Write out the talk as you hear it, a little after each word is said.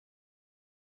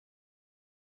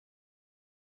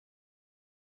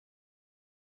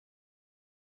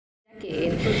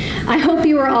I hope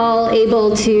you were all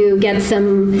able to get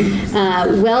some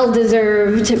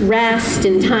well-deserved rest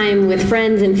and time with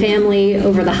friends and family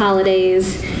over the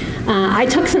holidays. I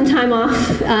took some time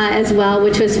off as well,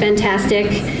 which was fantastic.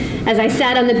 As I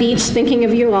sat on the beach thinking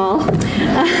of you all,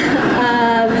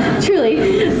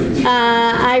 truly,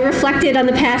 I reflected on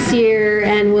the past year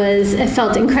and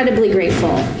felt incredibly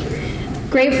grateful.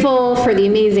 Grateful for the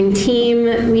amazing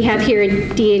team we have here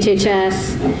at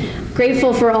DHHS.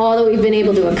 Grateful for all that we've been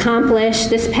able to accomplish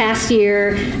this past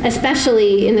year,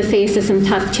 especially in the face of some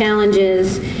tough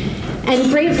challenges. And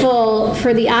grateful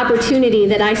for the opportunity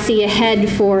that I see ahead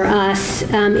for us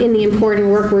in the important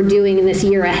work we're doing in this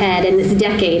year ahead and this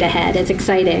decade ahead. It's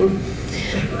exciting.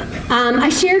 I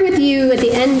shared with you at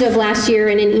the end of last year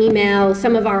in an email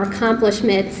some of our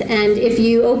accomplishments, and if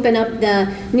you open up the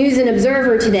News and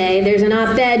Observer today, there's an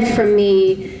op-ed from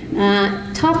me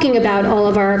talking about all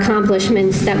of our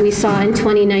accomplishments that we saw in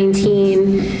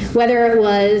 2019, whether it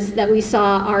was that we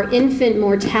saw our infant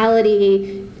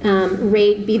mortality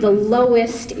rate be the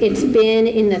lowest it's been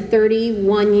in the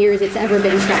 31 years it's ever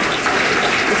been tracked.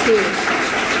 It's huge.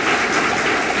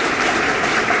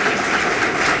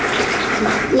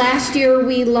 Last year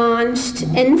we launched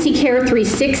NCCare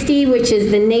 360, which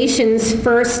is the nation's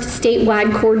first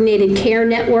statewide coordinated care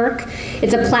network.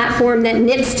 It's a platform that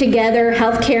knits together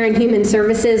healthcare and human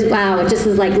services. Wow, it just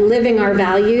is like living our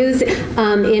values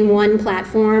in one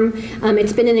platform.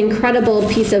 It's been an incredible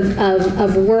piece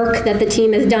of work that the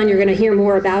team has done. You're going to hear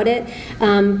more about it.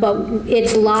 But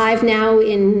it's live now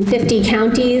in 50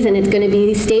 counties, and it's going to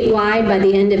be statewide by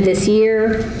the end of this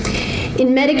year.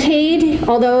 In Medicaid,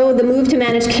 although the move to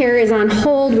managed care is on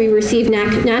hold, we received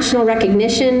national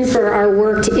recognition for our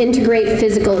work to integrate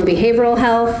physical and behavioral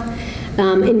health,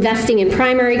 investing in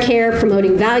primary care,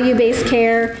 promoting value-based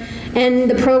care,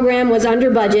 and the program was under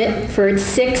budget for its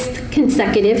 6th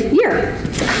consecutive year.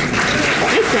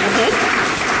 Nice, Medicaid.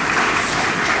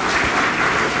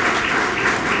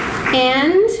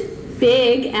 And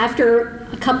big, after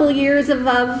a couple of years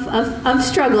of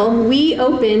struggle, we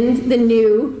opened the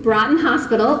new Broughton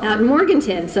Hospital out in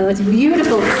Morganton. So it's a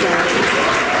beautiful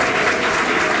facility.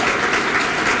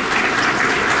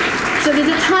 So there's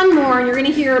a ton more, and you're going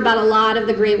to hear about a lot of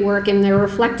the great work, and they're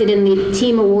reflected in the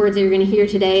team awards that you're going to hear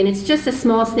today. And it's just a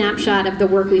small snapshot of the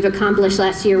work we've accomplished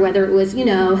last year, whether it was, you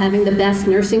know, having the best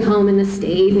nursing home in the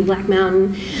state in Black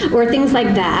Mountain, or things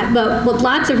like that. But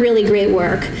lots of really great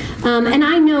work. And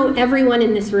I know everyone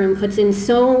in this room puts in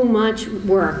so much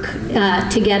work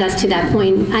to get us to that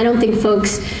point. I don't think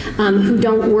folks who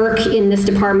don't work in this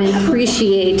department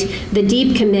appreciate the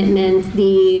deep commitment,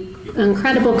 the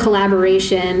incredible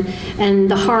collaboration,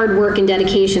 and the hard work and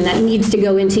dedication that needs to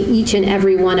go into each and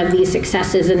every one of these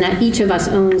successes, and that each of us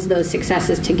owns those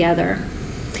successes together.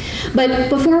 But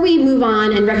before we move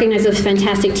on and recognize those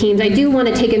fantastic teams, I do want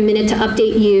to take a minute to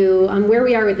update you on where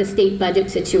we are with the state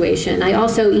budget situation. I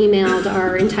also emailed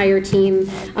our entire team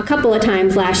a couple of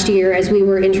times last year as we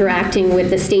were interacting with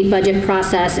the state budget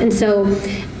process. And so,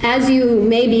 as you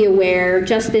may be aware,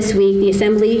 just this week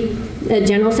the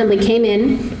General Assembly came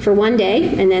in for one day,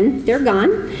 and then they're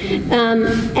gone.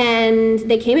 And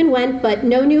they came and went, but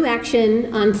no new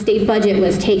action on state budget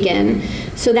was taken.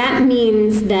 So that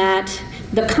means that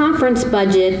the conference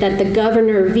budget that the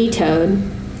governor vetoed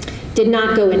did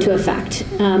not go into effect.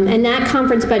 And that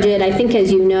conference budget, I think,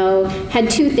 as you know, had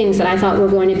two things that I thought were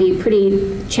going to be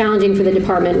pretty challenging for the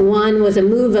department. One was a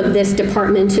move of this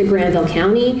department to Granville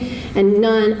County, and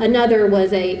another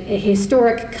was a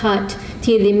historic cut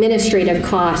to the administrative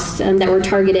costs that were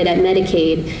targeted at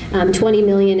Medicaid, $20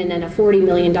 million and then a $40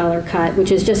 million cut,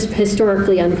 which is just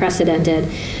historically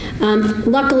unprecedented.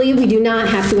 Luckily, we do not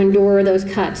have to endure those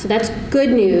cuts. So that's good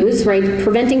news, right?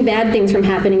 Preventing bad things from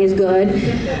happening is good.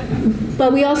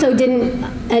 But we also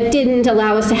it didn't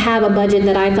allow us to have a budget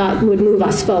that I thought would move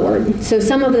us forward. So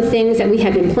some of the things that we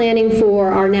had been planning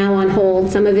for are now on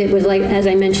hold. Some of it was, like, as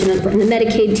I mentioned, in the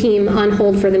Medicaid team on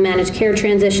hold for the managed care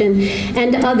transition,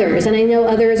 and others. And I know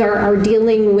others are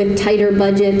dealing with tighter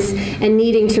budgets and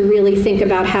needing to really think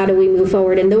about how do we move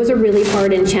forward. And those are really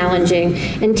hard and challenging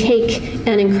and take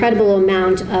an incredible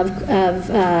amount of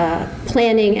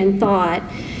planning and thought.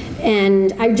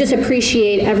 And I just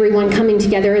appreciate everyone coming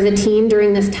together as a team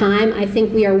during this time. I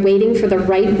think we are waiting for the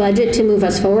right budget to move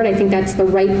us forward. I think that's the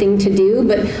right thing to do,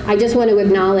 but I just want to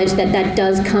acknowledge that that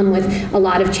does come with a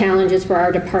lot of challenges for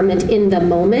our department in the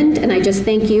moment. And I just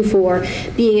thank you for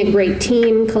being a great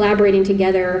team, collaborating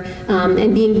together,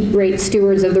 and being great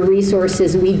stewards of the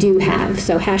resources we do have.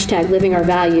 So #living our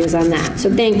values on that.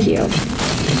 So thank you.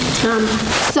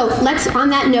 So let's, on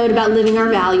that note about living our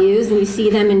values, and you see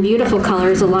them in beautiful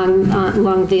colors along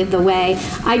the way,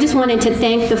 I just wanted to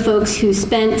thank the folks who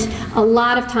spent a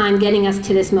lot of time getting us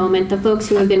to this moment, the folks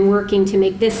who have been working to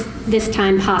make this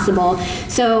time possible.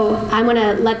 So I want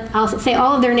to I'll say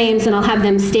all of their names and I'll have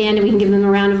them stand and we can give them a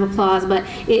round of applause, but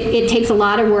it takes a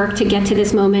lot of work to get to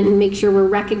this moment and make sure we're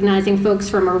recognizing folks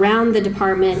from around the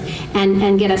department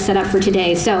and get us set up for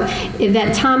today. So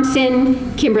Yvette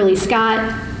Thompson, Kimberly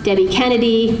Scott, Debbie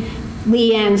Kennedy,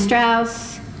 Leanne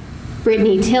Strauss,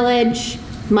 Brittany Tillage,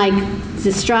 Mike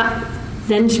Zenstra,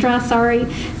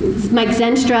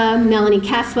 Melanie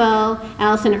Caswell,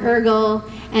 Allison Ergel,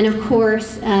 and of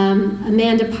course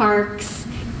Amanda Parks,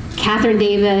 Catherine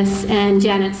Davis, and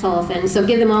Janet Sullivan. So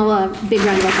give them all a big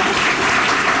round of applause.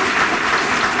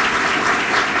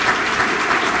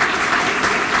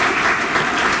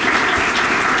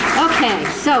 Okay,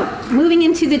 so moving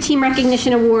into the Team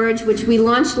Recognition Awards, which we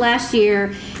launched last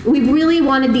year, we really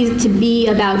wanted these to be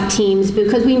about teams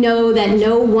because we know that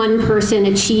no one person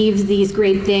achieves these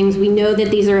great things. We know that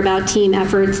these are about team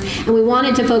efforts, and we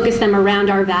wanted to focus them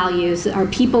around our values, our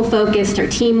people-focused, our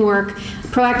teamwork,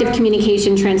 proactive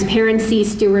communication, transparency,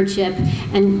 stewardship,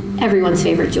 and everyone's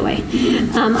favorite, joy.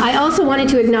 I also wanted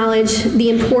to acknowledge the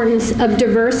importance of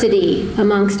diversity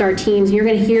amongst our teams. You're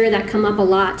going to hear that come up a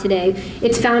lot today.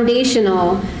 It's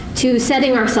foundational to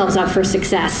setting ourselves up for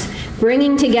success.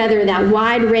 Bringing together that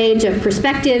wide range of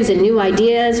perspectives and new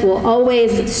ideas will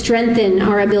always strengthen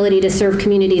our ability to serve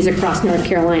communities across North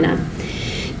Carolina.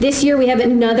 This year we have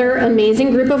another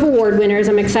amazing group of award winners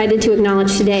I'm excited to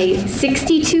acknowledge today.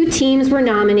 62 teams were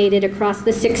nominated across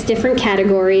the 6 different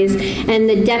categories, and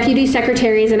the deputy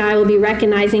secretaries and I will be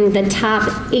recognizing the top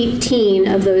 18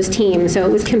 of those teams, so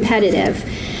it was competitive.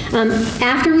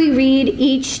 After we read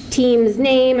each team's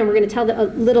name, and we're going to tell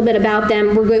a little bit about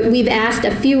them, we've asked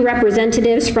a few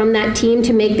representatives from that team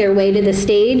to make their way to the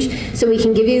stage so we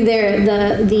can give you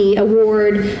the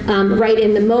award right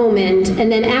in the moment.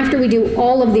 And then after we do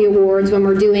all of the awards, when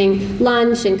we're doing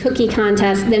lunch and cookie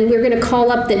contest, then we're going to call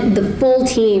up the full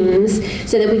teams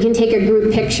so that we can take a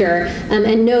group picture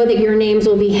and know that your names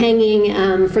will be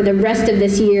hanging for the rest of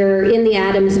this year in the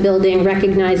Adams Building,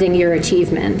 recognizing your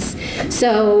achievements.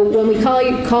 So when we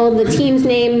call the team's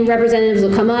name, representatives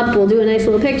will come up, we'll do a nice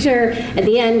little picture. At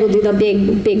the end, we'll do the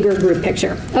big group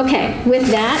picture. Okay, with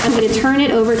that, I'm going to turn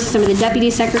it over to some of the deputy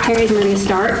secretaries. We're going to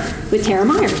start with Tara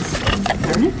Myers.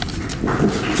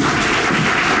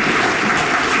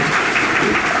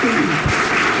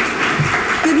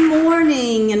 Good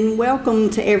morning and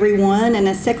welcome to everyone. And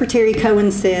as Secretary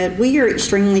Cohen said, we are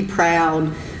extremely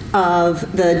proud of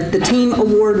the team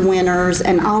award winners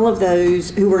and all of those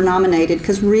who were nominated,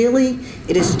 because really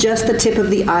it is just the tip of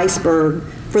the iceberg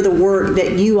for the work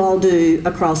that you all do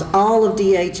across all of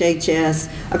DHHS,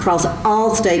 across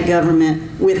all state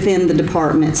government within the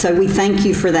department. So we thank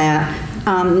you for that.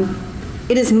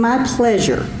 It is my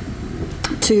pleasure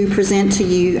to present to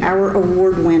you our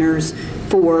award winners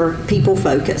for People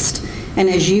Focused. And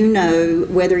as you know,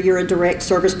 whether you're a direct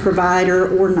service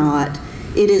provider or not,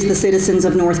 it is the citizens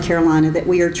of North Carolina that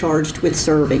we are charged with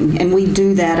serving, and we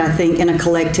do that, I think, in a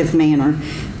collective manner.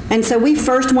 And so we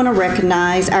first want to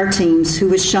recognize our teams who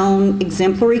have shown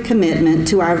exemplary commitment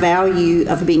to our value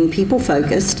of being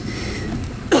people-focused.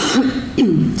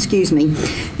 Excuse me.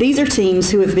 These are teams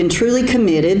who have been truly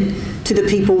committed to the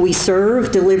people we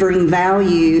serve, delivering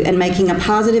value and making a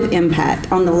positive impact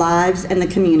on the lives and the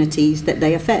communities that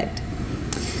they affect.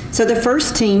 So the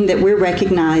first team that we're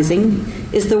recognizing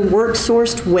is the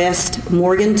WorkSource West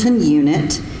Morganton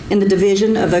Unit in the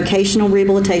Division of Vocational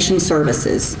Rehabilitation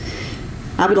Services.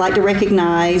 I would like to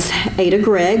recognize Ada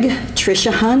Gregg,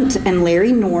 Tricia Hunt, and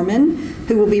Larry Norman,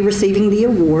 who will be receiving the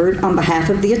award on behalf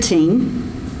of the team.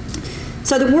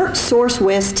 So the WorkSource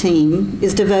West team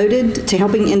is devoted to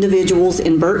helping individuals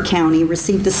in Burke County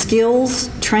receive the skills,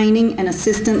 training, and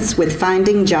assistance with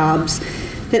finding jobs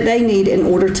that they need in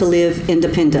order to live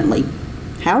independently.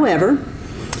 However,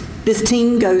 this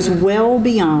team goes well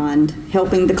beyond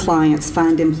helping the clients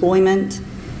find employment,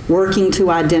 working to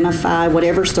identify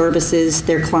whatever services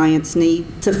their clients need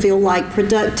to feel like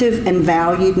productive and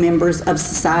valued members of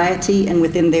society and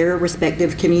within their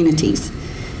respective communities.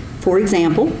 For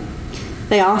example,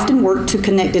 they often work to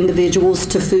connect individuals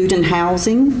to food and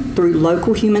housing through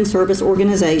local human service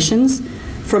organizations,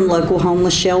 from local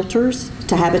homeless shelters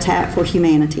to Habitat for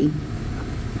Humanity.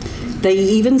 They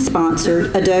even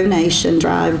sponsored a donation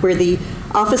drive where the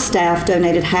office staff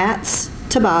donated hats,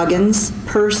 toboggans,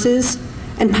 purses,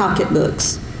 and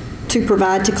pocketbooks to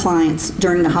provide to clients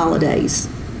during the holidays.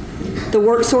 The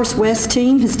WorkSource West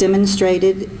team has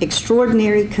demonstrated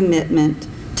extraordinary commitment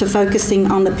to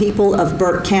focusing on the people of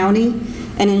Burke County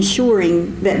and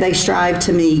ensuring that they strive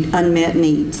to meet unmet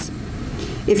needs.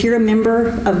 If you're a member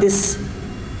of this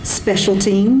special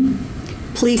team,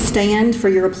 please stand for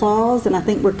your applause, and I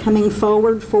think we're coming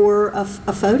forward for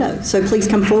a photo. So please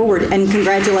come forward, and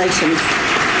congratulations.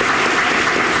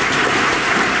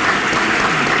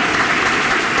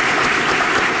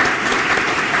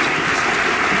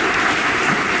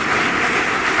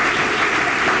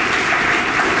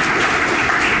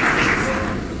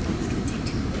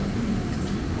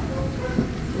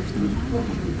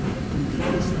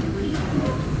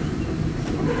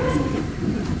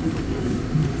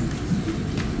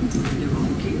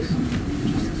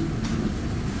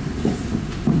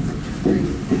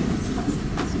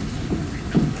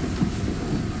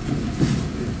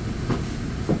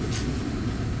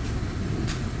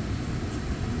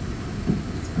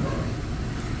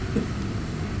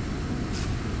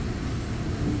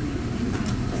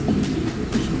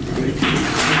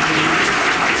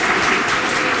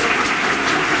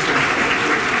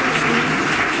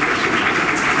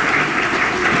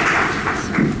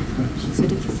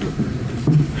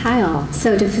 Hi all.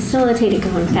 So to facilitate it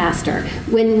going faster,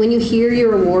 when you hear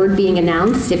your award being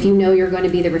announced, if you know you're going to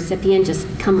be the recipient, just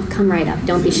come right up.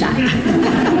 Don't be shy.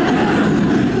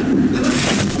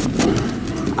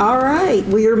 All right,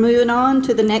 we are moving on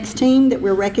to the next team that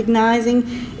we're recognizing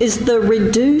is the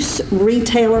Reduce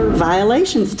Retailer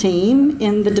Violations team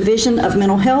in the Division of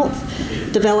Mental Health,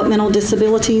 Developmental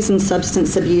Disabilities, and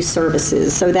Substance Abuse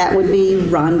Services. So that would be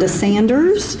Rhonda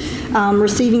Sanders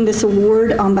receiving this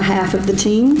award on behalf of the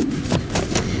team.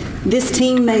 This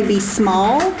team may be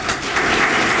small,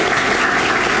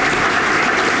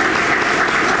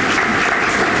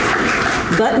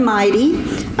 but mighty,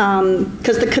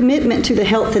 because the commitment to the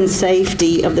health and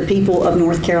safety of the people of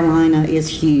North Carolina is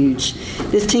huge.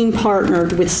 This team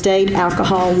partnered with state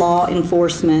alcohol law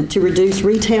enforcement to reduce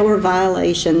retailer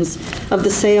violations of the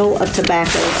sale of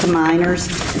tobacco to minors,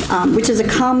 which is a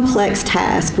complex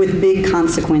task with big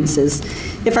consequences.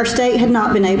 If our state had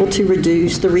not been able to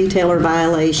reduce the retailer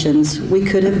violations, we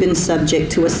could have been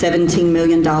subject to a $17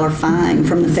 million fine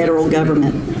from the federal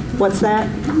government. What's that?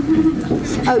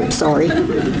 Oh, sorry.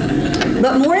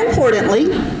 But more importantly,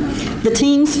 the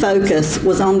team's focus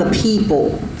was on the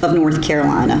people of North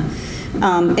Carolina.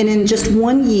 And in just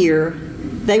 1 year,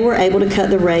 they were able to cut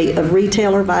the rate of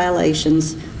retailer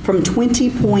violations from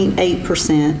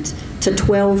 20.8% to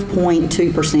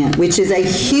 12.2%, which is a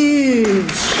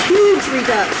huge, huge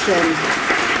reduction.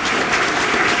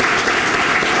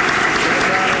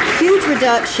 Huge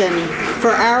reduction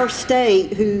for our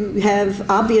state, who have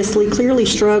obviously clearly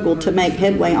struggled to make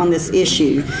headway on this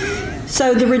issue.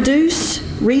 So the Reduce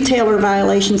Retailer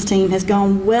Violations team has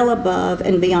gone well above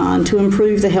and beyond to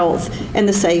improve the health and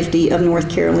the safety of North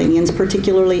Carolinians,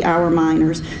 particularly our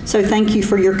minors. So thank you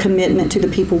for your commitment to the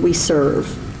people we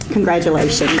serve.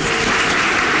 Congratulations.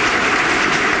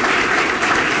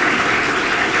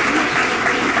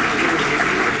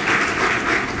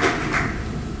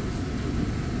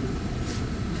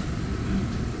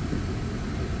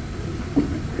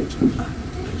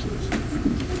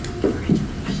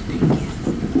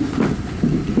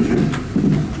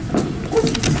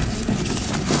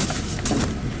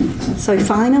 So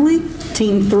finally,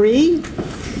 Team 3,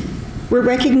 we're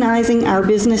recognizing our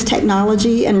Business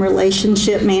Technology and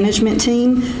Relationship Management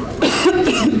team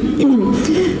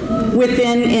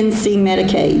within NC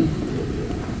Medicaid.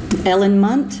 Ellen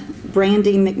Munt,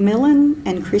 Brandy McMillan,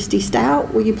 and Christy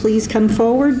Stout, will you please come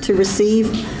forward to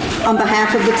receive on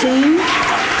behalf of the team?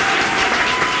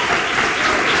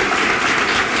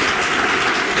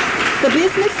 The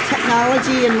Business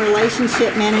Technology and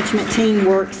Relationship Management team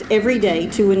works every day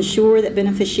to ensure that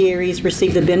beneficiaries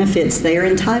receive the benefits they are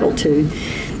entitled to.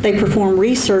 They perform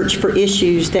research for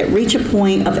issues that reach a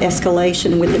point of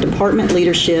escalation with the department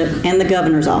leadership and the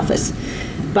governor's office.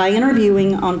 By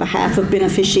interviewing on behalf of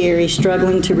beneficiaries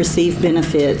struggling to receive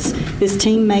benefits, this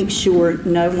team makes sure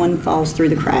no one falls through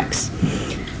the cracks.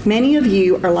 Many of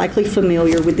you are likely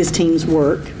familiar with this team's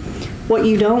work. What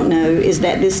you don't know is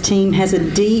that this team has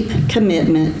a deep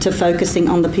commitment to focusing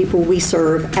on the people we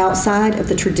serve outside of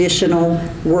the traditional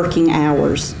working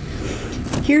hours.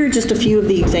 Here are just a few of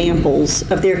the examples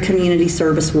of their community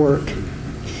service work.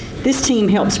 This team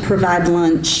helps provide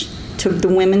lunch to the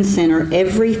Women's Center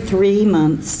every 3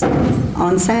 months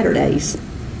on Saturdays.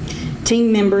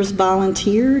 Team members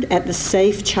volunteered at the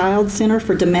Safe Child Center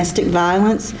for Domestic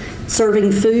Violence,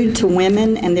 serving food to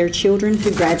women and their children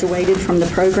who graduated from the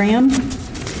program.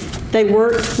 They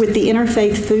worked with the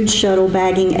Interfaith Food Shuttle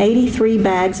bagging 83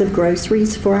 bags of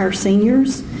groceries for our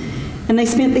seniors. And they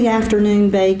spent the afternoon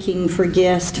baking for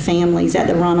guest families at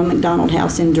the Ronald McDonald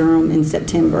House in Durham in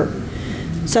September.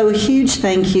 So a huge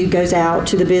thank you goes out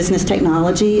to the Business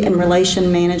Technology and Relation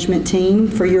Management team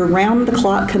for your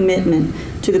round-the-clock commitment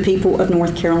to the people of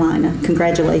North Carolina.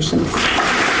 Congratulations.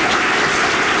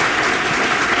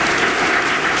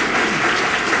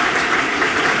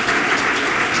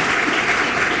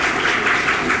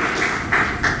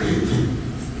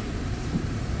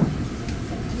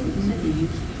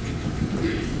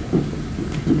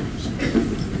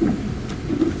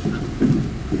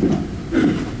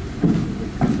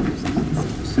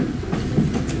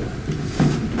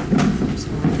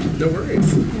 No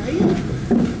worries.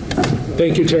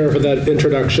 Thank you, Tara, for that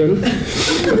introduction.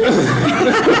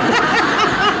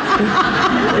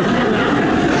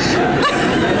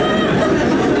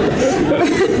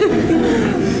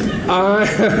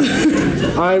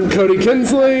 I'm Cody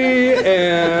Kinsley,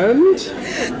 and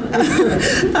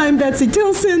I'm Betsy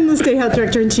Tilson, the State Health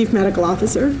Director and Chief Medical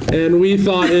Officer. And we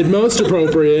thought it most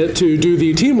appropriate to do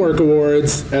the Teamwork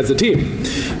Awards as a team.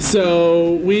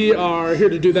 So we are here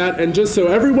to do that, and just so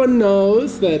everyone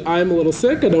knows that I'm a little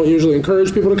sick, I don't usually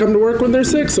encourage people to come to work when they're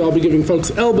sick, so I'll be giving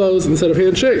folks elbows instead of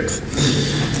handshakes.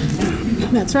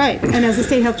 That's right. And as the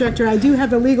State Health Director, I do have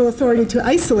the legal authority to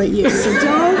isolate you, so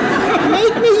don't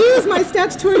make me use my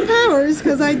statutory powers,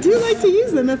 because I do like to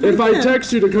use them if I can.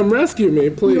 Text you to come rescue me,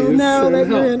 please. Well, no, that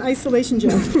you're in isolation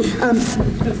jail.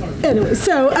 Anyway,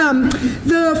 so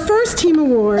the first team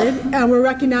award we're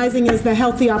recognizing is the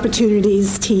Healthy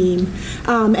Opportunities team.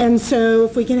 And so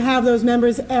if we can have those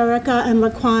members, Erica and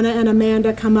LaQuana and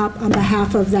Amanda, come up on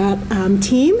behalf of that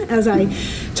team as I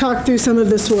talk through some of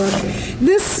this work.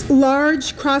 This large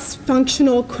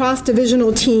cross-functional,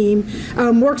 cross-divisional team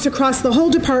works across the whole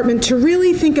department to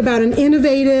really think about an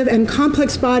innovative and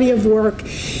complex body of work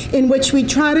in which we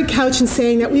try to couch in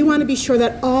saying that we want to be sure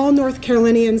that all North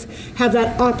Carolinians have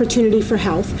that opportunity for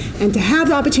health. And to have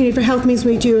the opportunity for health means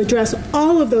we do address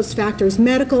all of those factors,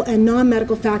 medical and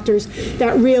non-medical factors,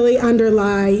 that really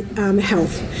underlie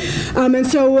health. And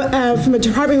so from a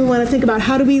department, we want to think about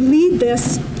how do we lead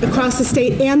this across the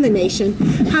state and the nation?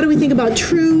 How do we think about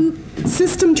true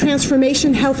system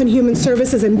transformation, health and human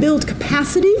services, and build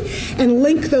capacity and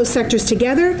link those sectors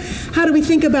together? How do we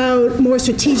think about more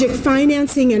strategic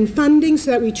financing and funding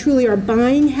so that we truly are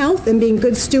buying health and being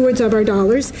good stewards of our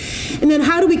dollars? And then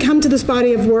how do we come to this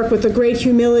body of work with the great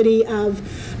humility of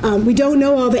we don't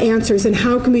know all the answers, and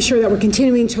how can we be sure that we're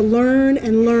continuing to learn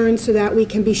and learn so that we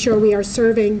can be sure we are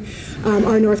serving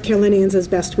our North Carolinians as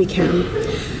best we can.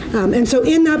 And so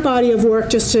in that body of work,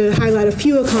 just to highlight a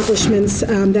few accomplishments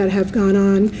that have gone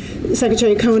on,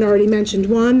 Secretary Cohen already mentioned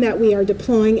one, that we are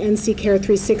deploying NC Care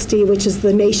 360, which is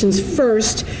the nation's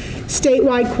first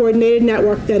statewide coordinated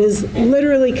network that is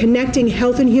literally connecting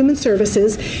health and human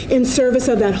services in service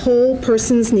of that whole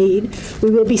person's need. We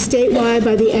will be statewide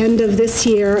by the end of this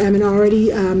year and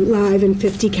already live in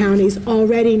 50 counties,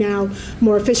 already now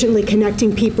more efficiently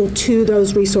connecting people to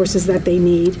those resources that they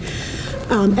need.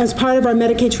 As part of our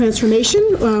Medicaid transformation,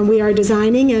 we are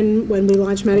designing, and when we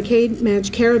launch Medicaid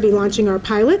Managed Care, we'll be launching our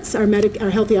pilots, our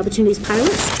Healthy Opportunities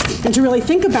pilots, and to really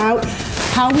think about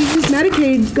how we use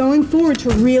Medicaid going forward to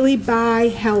really buy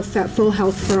health, that full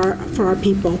health for our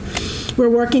people. We're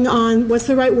working on what's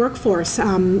the right workforce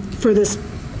for this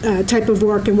type of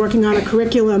work, and working on a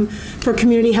curriculum for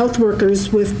community health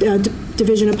workers with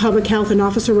Division of Public Health and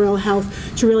Office of Rural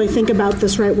Health to really think about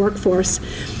this right workforce.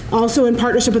 Also, in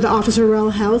partnership with the Office of Rural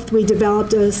Health, we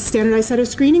developed a standardized set of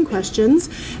screening questions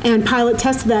and pilot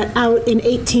tested that out in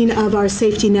 18 of our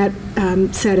safety net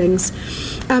settings.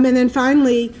 And then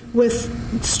finally, with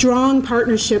strong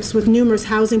partnerships with numerous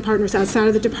housing partners outside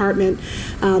of the department,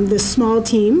 this small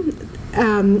team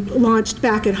launched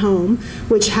Back at Home,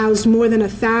 which housed more than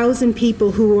 1,000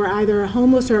 people who were either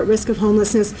homeless or at risk of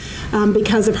homelessness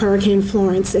because of Hurricane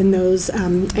Florence in those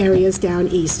areas down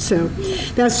east. So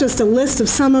that's just a list of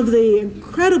some of the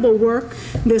incredible work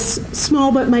this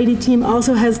small but mighty team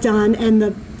also has done, and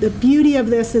the beauty of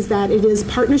this is that it is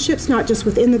partnerships not just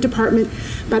within the department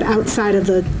but outside of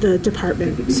the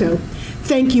department. So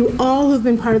thank you all who've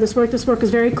been part of this work. This work is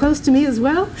very close to me as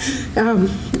well. A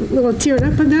little teared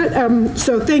up on that.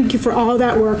 So thank you for all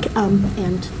that work,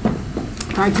 and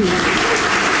our team.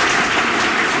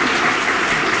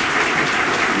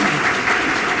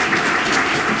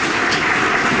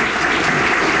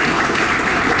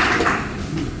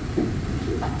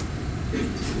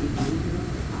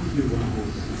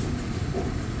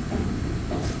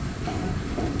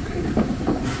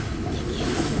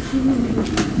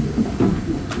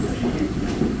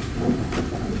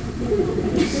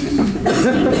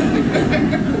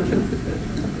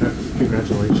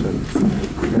 Congratulations.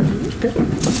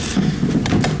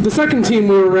 The second team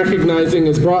we were recognizing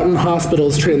is Broughton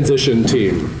Hospital's transition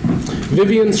team.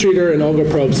 Vivian Streeter and Olga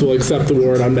Probst will accept the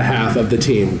award on behalf of the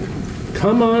team.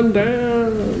 Come on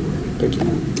down. Thank you.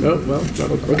 Oh, well,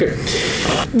 okay.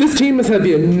 This team has had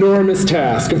the enormous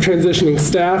task of transitioning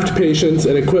staffed, patients,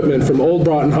 and equipment from Old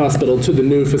Broughton Hospital to the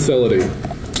new facility.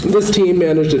 This team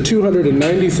managed a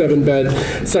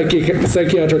 297-bed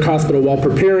psychiatric hospital while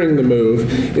preparing the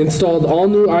move, installed all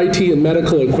new IT and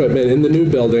medical equipment in the new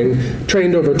building,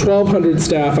 trained over 1,200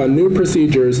 staff on new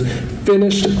procedures,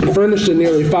 furnished a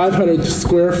nearly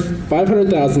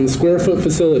 500,000 square foot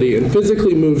facility, and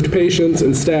physically moved patients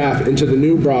and staff into the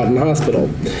new Broughton Hospital.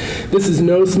 This is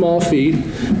no small feat,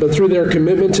 but through their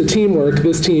commitment to teamwork,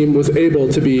 this team was able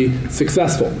to be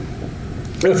successful.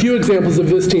 A few examples of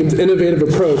this team's innovative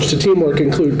approach to teamwork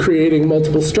include creating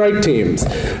multiple strike teams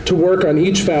to work on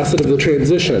each facet of the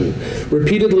transition,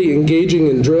 repeatedly engaging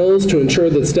in drills to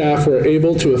ensure that staff were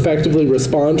able to effectively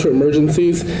respond to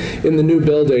emergencies in the new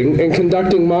building, and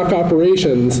conducting mock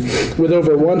operations with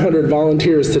over 100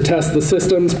 volunteers to test the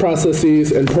systems,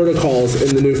 processes, and protocols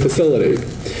in the new facility.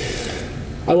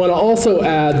 I want to also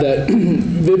add that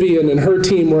Vivian and her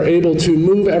team were able to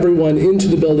move everyone into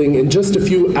the building in just a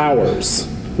few hours,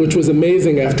 which was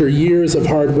amazing after years of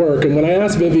hard work. And when I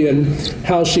asked Vivian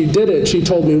how she did it, she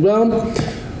told me, well,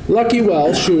 Lucky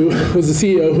Welsh, who was the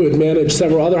CEO who had managed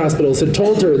several other hospitals, had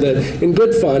told her that in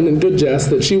good fun and good jest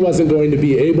that she wasn't going to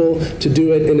be able to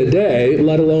do it in a day,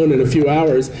 let alone in a few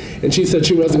hours. And she said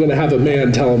she wasn't going to have a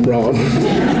man tell them wrong.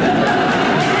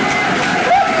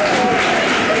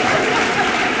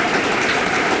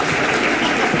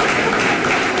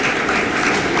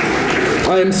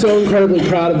 I am so incredibly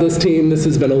proud of this team. This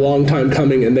has been a long time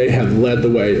coming, and they have led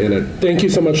the way in it. Thank you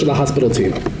so much to the hospital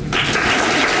team.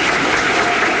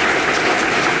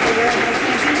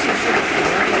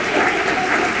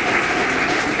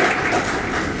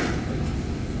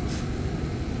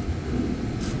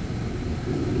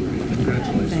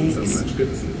 Congratulations so much. Good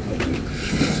to see you.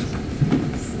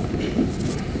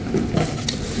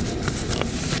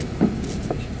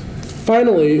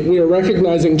 Finally, we are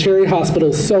recognizing Cherry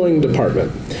Hospital's sewing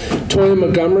department. Toya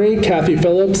Montgomery, Kathy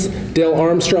Phillips, Dale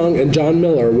Armstrong, and John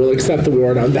Miller will accept the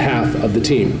award on behalf of the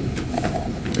team.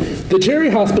 The Cherry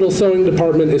Hospital sewing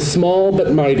department is small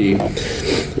but mighty.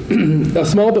 A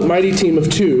small but mighty team of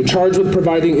two charged with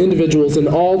providing individuals in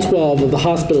all 12 of the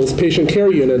hospital's patient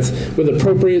care units with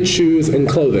appropriate shoes and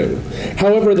clothing.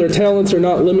 However, their talents are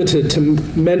not limited to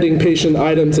mending patient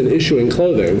items and issuing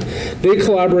clothing. They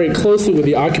collaborate closely with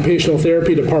the occupational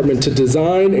therapy department to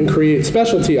design and create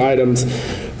specialty items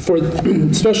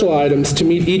to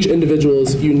meet each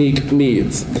individual's unique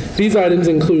needs. These items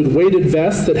include weighted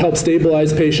vests that help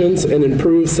stabilize patients and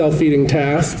improve self-feeding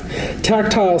tasks,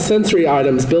 tactile sensory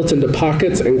items built into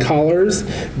pockets and collars,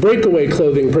 breakaway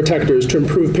clothing protectors to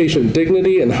improve patient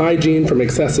dignity and hygiene from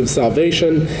excessive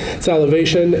salivation,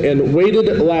 and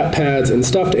weighted lap pads and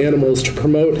stuffed animals to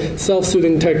promote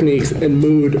self-soothing techniques and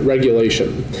mood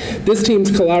regulation. This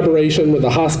team's collaboration with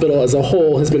the hospital as a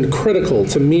whole has been critical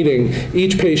to meeting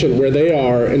each patient where they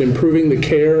are and improving the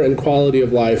care and quality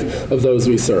of life of those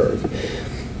we serve.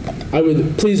 I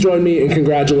would please join me in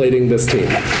congratulating this team.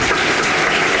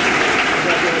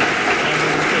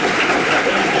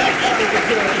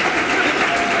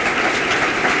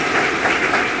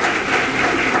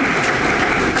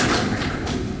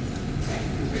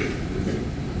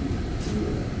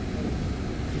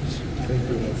 Thank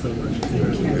you all so much.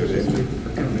 Thank you for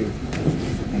coming.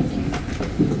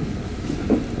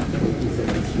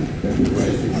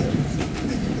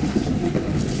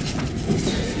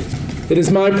 It is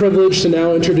my privilege to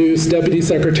now introduce Deputy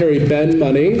Secretary Ben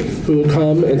Money, who will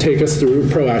come and take us through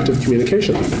proactive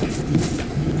communication.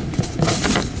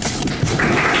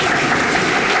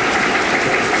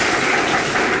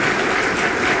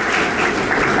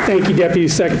 Thank you, Deputy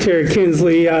Secretary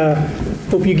Kinsley.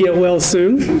 Hope you get well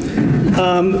soon.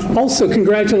 Also,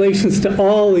 congratulations to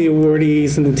all the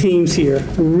awardees and the teams here.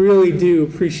 I really do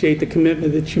appreciate the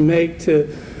commitment that you make to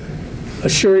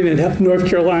assuring that North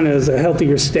Carolina is a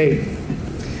healthier state.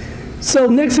 So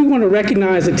next, we want to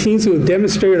recognize the teams who have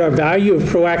demonstrated our value of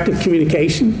proactive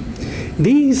communication.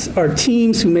 These are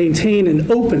teams who maintain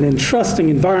an open and trusting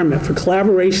environment for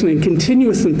collaboration and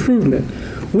continuous improvement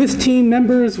with team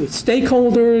members, with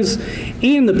stakeholders,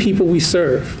 and the people we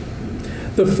serve.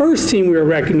 The first team we are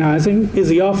recognizing is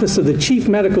the Office of the Chief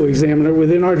Medical Examiner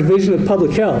within our Division of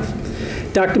Public Health.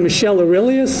 Dr. Michelle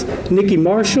Aurelius, Nikki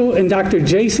Marshall, and Dr.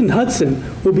 Jason Hudson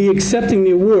will be accepting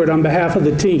the award on behalf of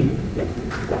the team.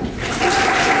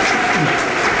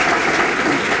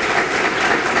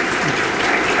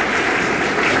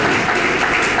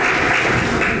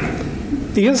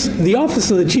 The Office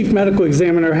of the Chief Medical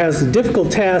Examiner has the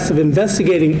difficult task of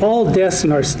investigating all deaths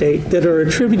in our state that are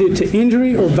attributed to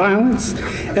injury or violence,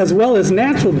 as well as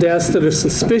natural deaths that are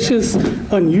suspicious,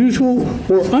 unusual,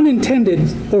 or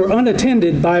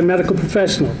unattended by a medical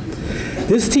professional.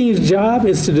 This team's job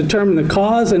is to determine the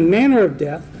cause and manner of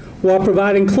death while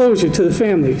providing closure to the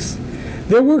families.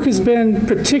 Their work has been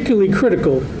particularly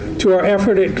critical to our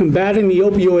effort at combating the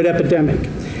opioid epidemic,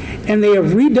 and they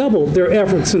have redoubled their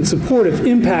efforts in support of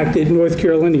impacted North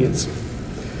Carolinians.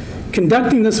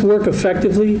 Conducting this work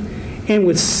effectively and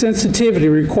with sensitivity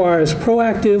requires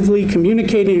proactively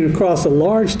communicating across a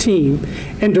large team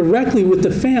and directly with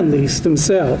the families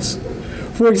themselves.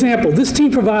 For example, this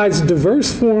team provides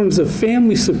diverse forms of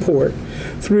family support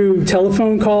through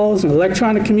telephone calls and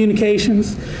electronic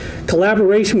communications,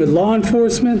 collaboration with law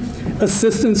enforcement,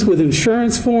 assistance with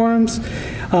insurance forms,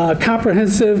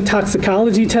 comprehensive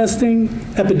toxicology testing,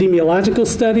 epidemiological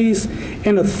studies,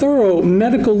 and a thorough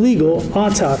medical legal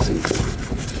autopsy.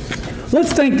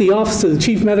 Let's thank the Office of the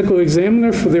Chief Medical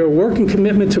Examiner for their work and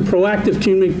commitment to proactive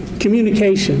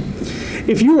communication.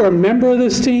 If you are a member of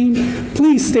this team,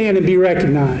 please stand and be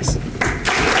recognized.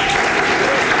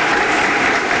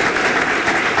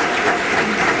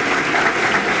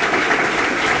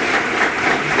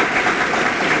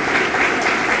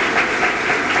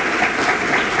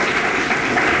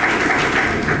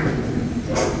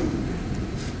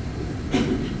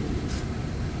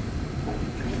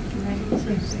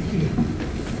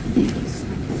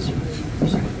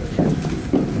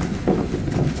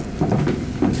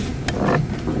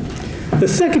 The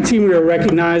second team we are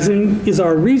recognizing is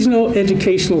our regional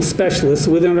educational specialists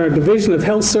within our Division of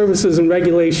Health Services and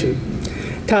Regulation.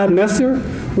 Todd Messer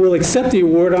will accept the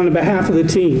award on behalf of the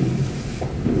team.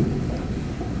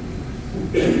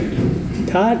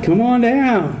 Todd, come on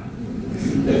down.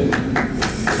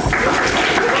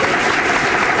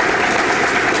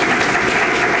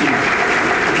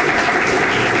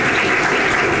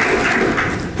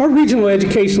 Our regional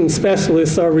educational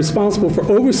specialists are responsible for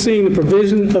overseeing the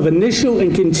provision of initial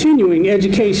and continuing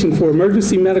education for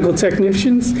emergency medical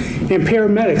technicians and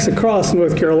paramedics across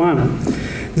North Carolina.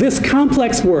 This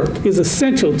complex work is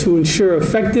essential to ensure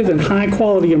effective and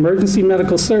high-quality emergency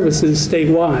medical services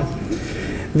statewide.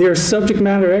 Their subject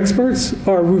matter experts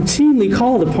are routinely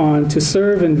called upon to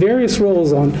serve in various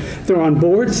roles. They're on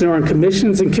boards, they're on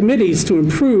commissions and committees to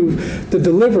improve the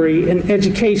delivery and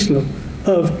education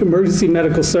of emergency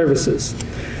medical services.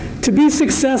 To be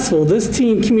successful, this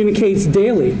team communicates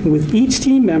daily with each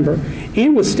team member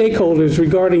and with stakeholders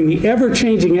regarding the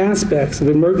ever-changing aspects of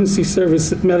emergency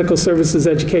medical services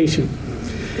education.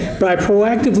 By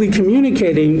proactively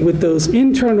communicating with those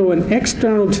internal and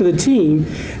external to the team,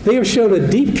 they have showed a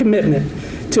deep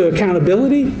commitment to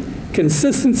accountability,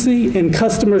 consistency, and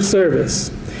customer service.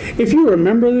 If you are a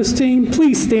member of this team,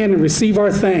 please stand and receive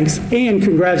our thanks and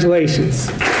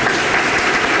congratulations.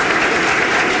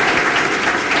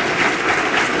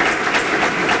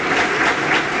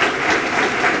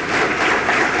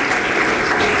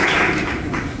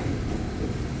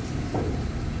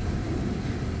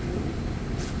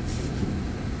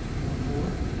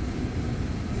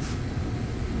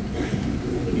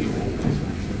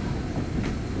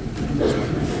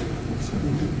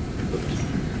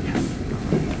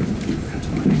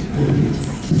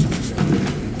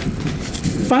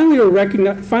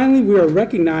 Finally, we are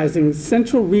recognizing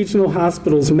Central Regional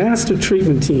Hospital's Master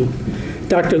Treatment Team.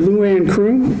 Dr. Luann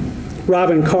Kroom,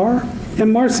 Robin Carr,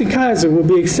 and Marcy Kaiser will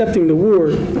be accepting the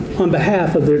award on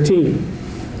behalf of their team.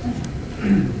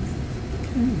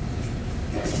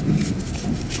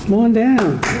 Come on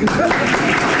down.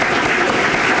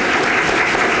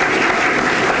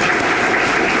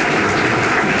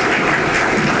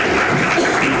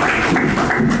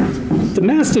 The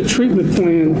Master Treatment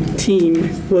Plan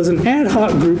team was an ad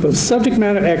hoc group of subject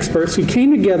matter experts who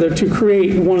came together to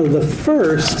create one of the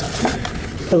first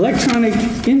electronic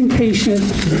inpatient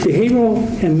behavioral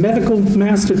and medical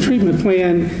master treatment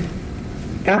plan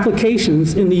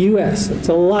applications in the U.S. It's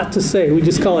a lot to say. We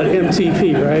just call it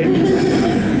MTP,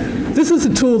 right? This is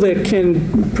a tool that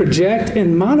can project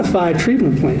and modify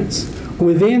treatment plans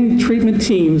within treatment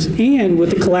teams and with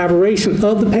the collaboration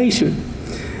of the patient.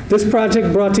 This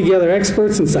project brought together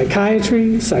experts in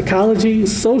psychiatry, psychology,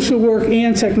 social work,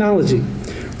 and technology.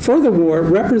 Furthermore,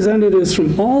 representatives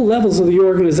from all levels of the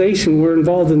organization were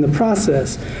involved in the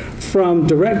process, from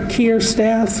direct care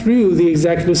staff through the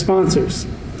executive sponsors.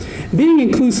 Being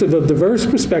inclusive of diverse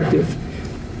perspective,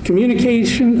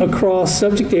 communication across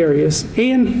subject areas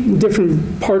and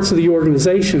different parts of the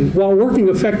organization while working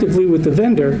effectively with the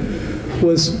vendor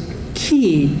was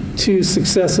key to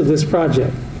success of this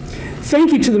project.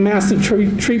 Thank you to the Master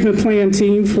Treatment Plan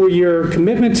team for your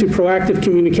commitment to proactive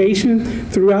communication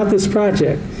throughout this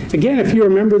project. Again, if you're a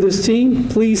member of this team,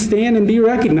 please stand and be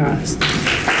recognized.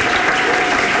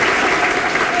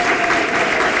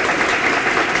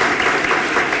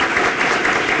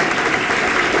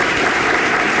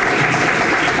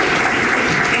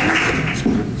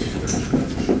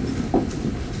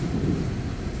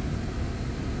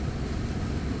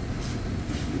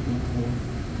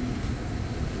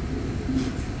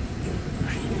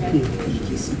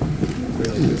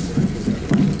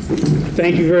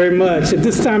 Thank you very much. At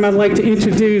this time, I'd like to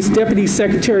introduce Deputy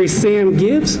Secretary Sam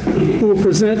Gibbs, who will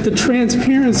present the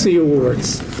Transparency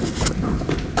Awards.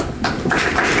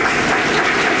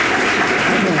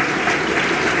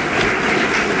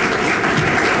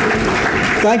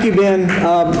 Thank you, Ben.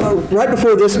 Right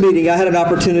before this meeting, I had an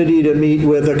opportunity to meet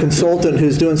with a consultant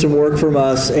who's doing some work from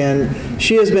us, and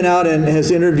she has been out and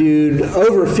has interviewed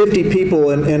over 50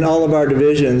 people in all of our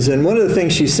divisions. And one of the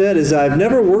things she said is, I've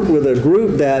never worked with a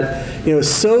group that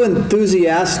is so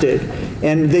enthusiastic,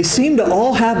 and they seem to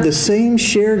all have the same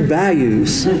shared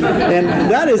values. And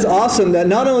that is awesome, that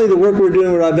not only the work we're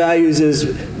doing with our values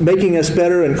is making us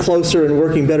better and closer and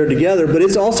working better together, but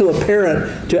it's also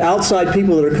apparent to outside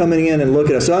people that are coming in and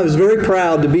looking at us. So I was very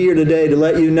proud to be here today to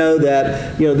let you know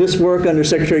that this work under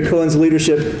Secretary Cohen's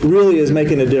leadership really is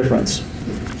making a difference.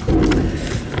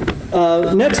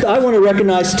 Next, I want to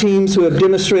recognize teams who have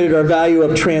demonstrated our value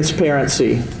of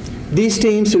transparency. These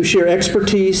teams who share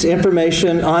expertise,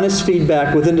 information, honest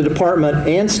feedback within the department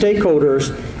and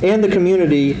stakeholders and the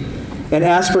community and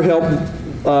ask for help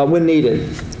when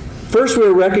needed. First,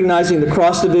 we're recognizing the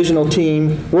cross-divisional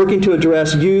team working to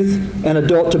address youth and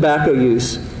adult tobacco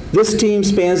use. This team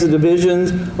spans the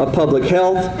divisions of Public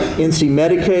Health, NC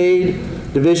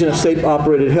Medicaid, Division of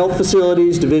State-Operated Health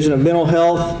Facilities, Division of Mental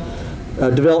Health,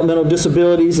 Developmental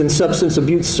Disabilities, and Substance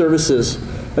Abuse Services.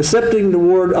 Accepting the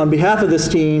award on behalf of this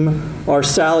team are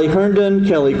Sally Herndon,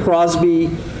 Kelly Crosby,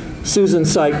 Susan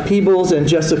Syke-Peebles, and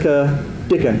Jessica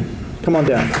Dickon. Come on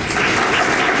down.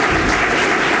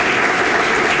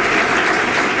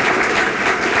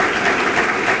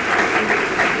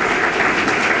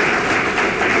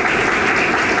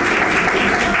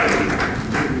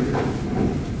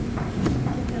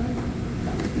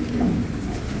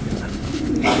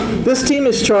 This team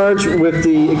is charged with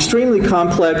the extremely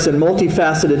complex and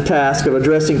multifaceted task of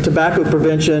addressing tobacco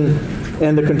prevention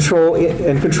and the control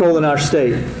in our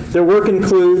state. Their work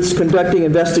includes conducting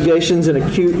investigations in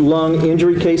acute lung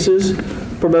injury cases,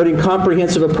 promoting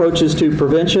comprehensive approaches to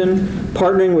prevention,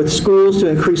 partnering with schools to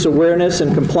increase awareness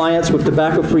and compliance with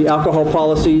tobacco-free alcohol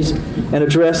policies, and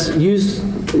address youth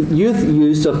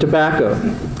use of tobacco.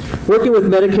 Working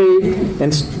with Medicaid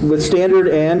and with standard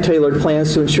and tailored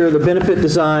plans to ensure the benefit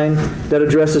design that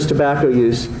addresses tobacco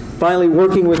use. Finally,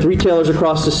 working with retailers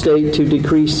across the state to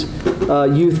decrease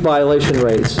youth violation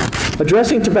rates.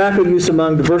 Addressing tobacco use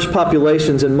among diverse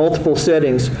populations in multiple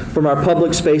settings, from our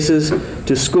public spaces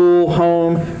to school,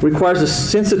 home, requires a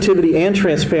sensitivity and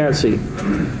transparency.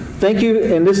 Thank you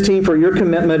and this team for your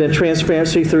commitment and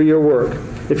transparency through your work.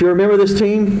 If you're a member of this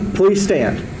team, please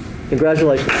stand.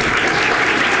 Congratulations.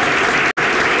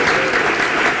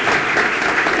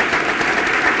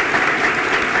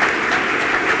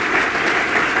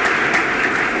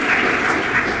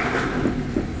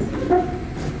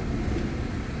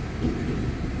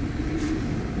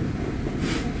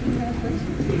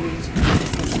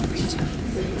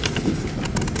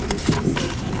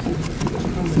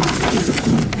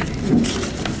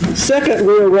 Second,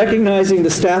 we are recognizing the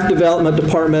Staff Development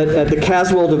Department at the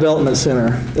Caswell Development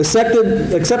Center.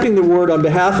 Accepting the award on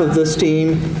behalf of this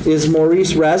team is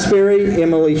Maurice Raspberry,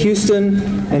 Emily Houston,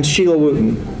 and Sheila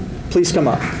Wooten. Please come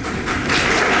up.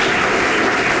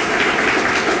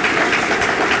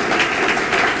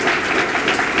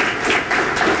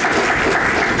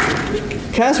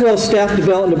 Caswell's Staff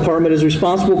Development Department is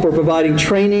responsible for providing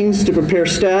trainings to prepare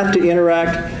staff to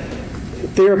interact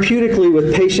therapeutically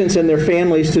with patients and their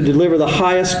families to deliver the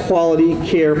highest quality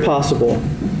care possible.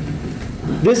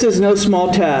 This is no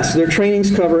small task. Their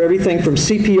trainings cover everything from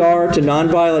CPR to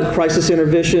nonviolent crisis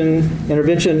intervention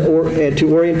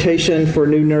to orientation for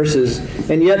new nurses.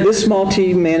 And yet this small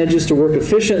team manages to work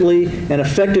efficiently and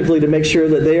effectively to make sure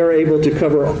that they are able to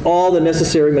cover all the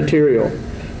necessary material.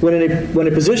 When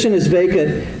a position is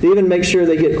vacant, they even make sure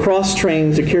they get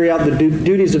cross-trained to carry out the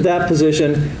duties of that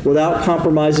position without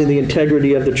compromising the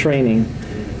integrity of the training.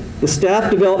 The Staff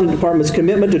Development Department's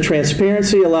commitment to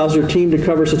transparency allows their team to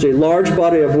cover such a large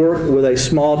body of work with a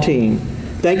small team.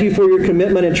 Thank you for your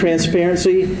commitment and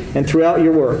transparency and throughout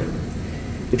your work.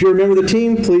 If you're a member of the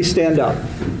team, please stand up.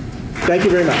 Thank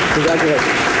you very much.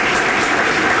 Congratulations.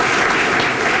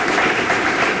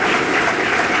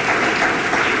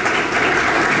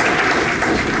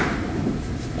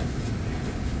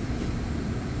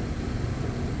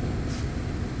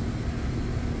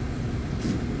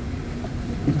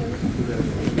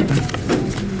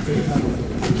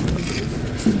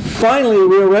 Finally,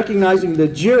 we are recognizing the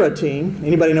JIRA team.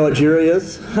 Anybody know what JIRA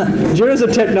is? JIRA is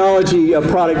a technology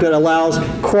product that allows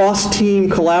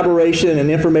cross-team collaboration and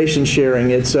information sharing.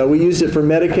 We use it for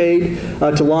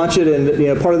Medicaid to launch it,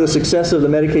 and part of the success of the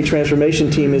Medicaid transformation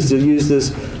team is to use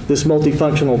this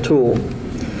multifunctional tool.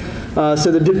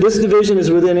 This division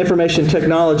is within information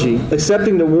technology.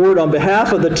 Accepting the award on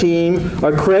behalf of the team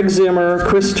are Craig Zimmer,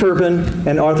 Chris Turpin,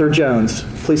 and Arthur Jones.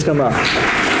 Please come up.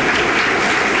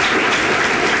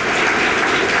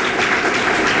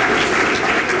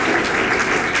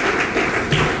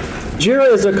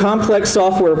 JIRA is a complex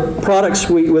software product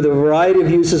suite with a variety of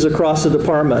uses across the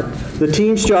department. The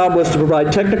team's job was to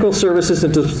provide technical services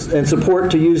and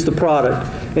support to use the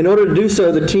product. In order to do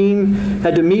so, the team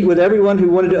had to meet with everyone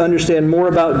who wanted to understand more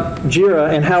about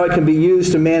JIRA and how it can be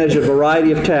used to manage a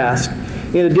variety of tasks.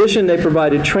 In addition, they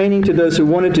provided training to those who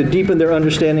wanted to deepen their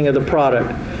understanding of the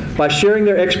product. By sharing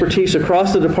their expertise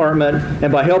across the department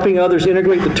and by helping others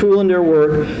integrate the tool in their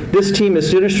work, this team has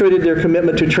demonstrated their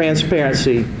commitment to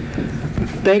transparency.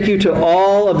 Thank you to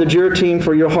all of the JIRA team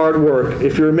for your hard work.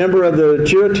 If you're a member of the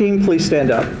JIRA team, please stand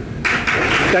up.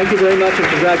 Thank you very much and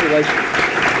congratulations.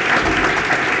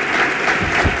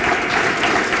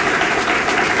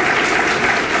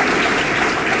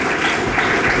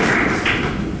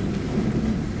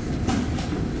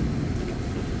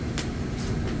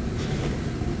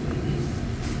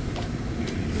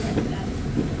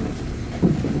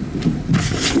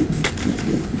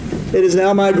 It is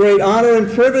now my great honor and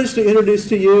privilege to introduce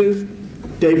to you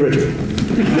Dave Richard.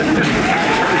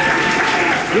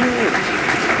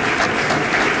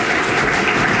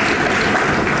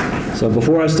 So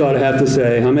before I start, I have to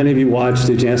say, how many of you watched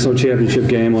the Chancellor Championship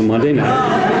game on Monday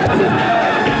night?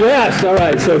 Yes, all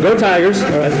right, so go Tigers.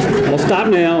 All right, I'll stop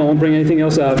now. I won't bring anything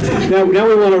else out. Now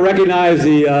we want to recognize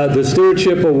the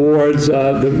Stewardship Awards,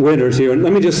 the winners here. And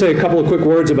let me just say a couple of quick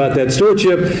words about that.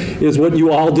 Stewardship is what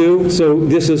you all do, so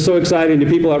this is so exciting to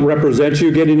people that represent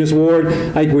you getting this award.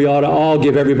 I think we ought to all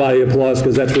give everybody applause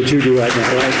because that's what you do right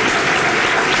now, right?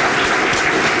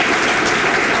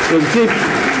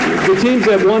 So the teams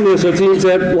that won this are teams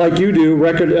that, like you do,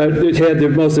 had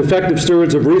the most effective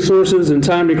stewards of resources and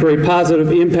time to create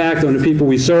positive impact on the people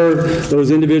we serve, those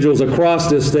individuals across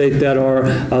this state that are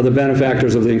the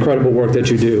benefactors of the incredible work that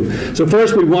you do. So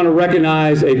first, we want to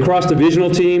recognize a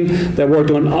cross-divisional team that worked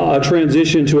on a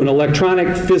transition to an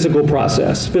electronic fiscal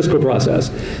process.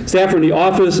 Staff from the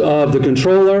Office of the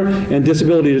Controller and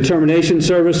Disability Determination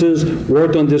Services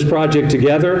worked on this project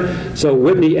together. So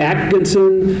Whitney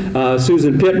Atkinson,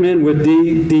 Susan Pittman, with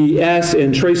DDS,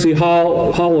 and Tracy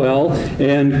Hallwell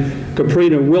and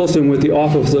Caprina Wilson with the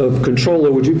Office of Controller.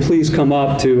 Would you please come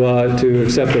up to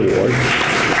accept the award?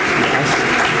 Yes.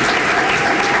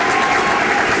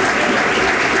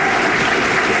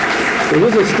 It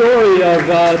was a story of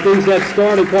things that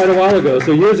started quite a while ago.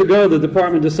 So years ago, the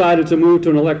department decided to move to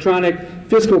an electronic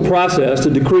fiscal process to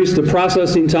decrease the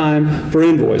processing time for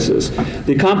invoices.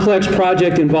 The complex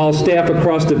project involves staff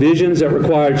across divisions that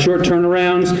required short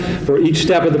turnarounds for each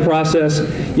step of the process,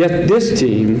 yet this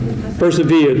team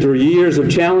persevered through years of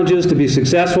challenges to be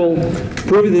successful,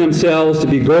 proving themselves to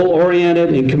be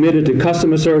goal-oriented and committed to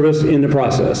customer service in the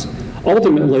process.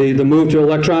 Ultimately, the move to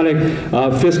electronic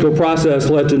fiscal process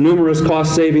led to numerous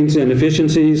cost savings and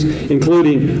efficiencies,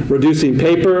 including reducing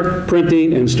paper,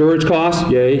 printing, and storage costs,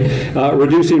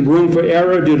 reducing room for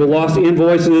error due to lost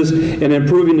invoices, and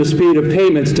improving the speed of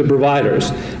payments to providers.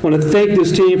 I want to thank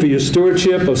this team for your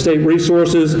stewardship of state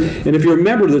resources, and if you're a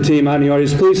member of the team out in the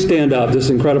audience, please stand up. This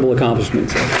incredible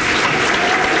accomplishment.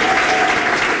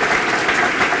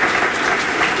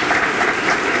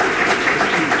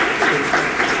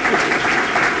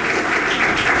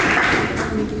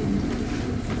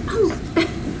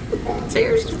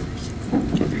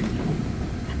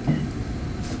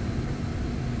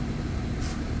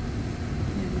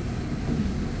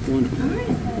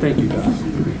 Thank you, Doc.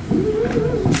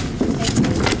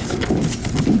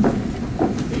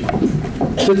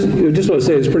 Just want to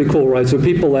say it's pretty cool, right? So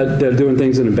people that are doing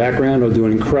things in the background are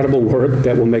doing incredible work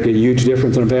that will make a huge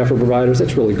difference on behalf of providers.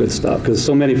 That's really good stuff because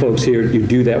so many folks here, you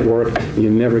do that work and you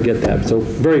never get that. So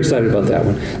very excited about that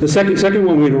one. The second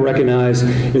one we want to recognize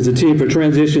is the team for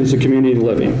transitions to community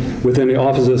living within the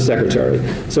Office of the Secretary.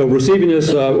 So receiving this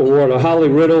award are Holly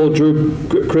Riddle, Drew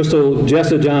Crystal,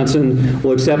 Jessa Johnson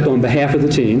will accept on behalf of the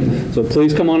team. So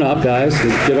please come on up, guys.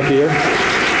 Get up here.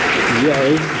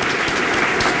 Yay.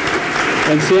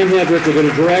 And Sam Hedrick, we're going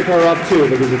to drag her up too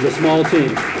because it's a small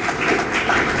team.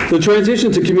 The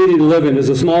transition to community living is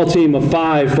a small team of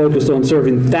 5 focused on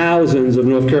serving thousands of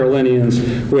North Carolinians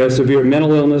who have severe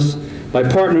mental illness. By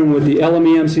partnering with the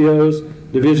LME MCOs,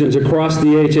 divisions across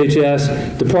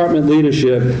DHHS, department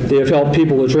leadership, they have helped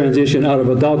people to transition out of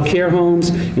adult care homes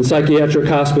and psychiatric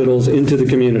hospitals into the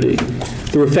community.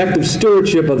 Through effective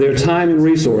stewardship of their time and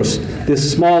resource,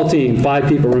 this small team, 5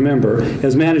 people remember,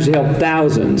 has managed to help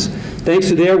thousands. Thanks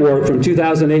to their work from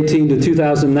 2018 to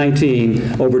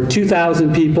 2019, over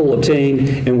 2,000 people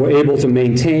obtained and were able to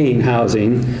maintain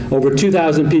housing. Over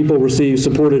 2,000 people received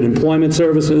supported employment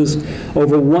services.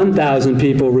 Over 1,000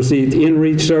 people received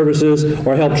in-reach services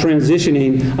or help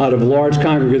transitioning out of large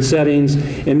congregate settings.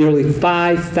 And nearly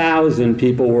 5,000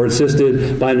 people were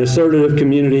assisted by an assertive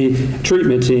community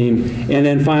treatment team. And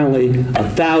then finally,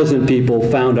 1,000 people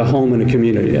found a home in a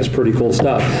community. That's pretty cool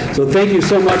stuff. So thank you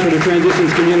so much for the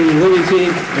Transitions Community Living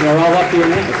team, and they're all up here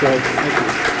now. So thank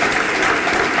you.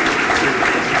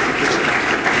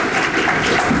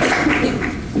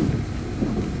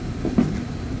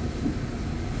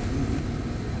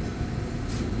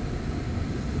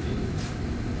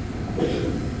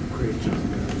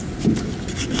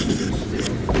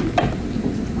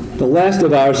 The last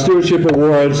of our stewardship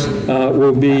awards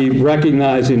will be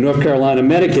recognizing North Carolina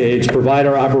Medicaid's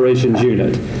Provider Operations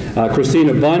Unit.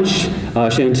 Christina Bunch,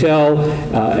 Chantel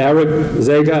Eric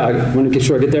Zega, I want to make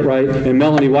sure I get that right, and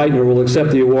Melanie Whitener will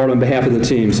accept the award on behalf of the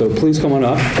team. So please come on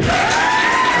up.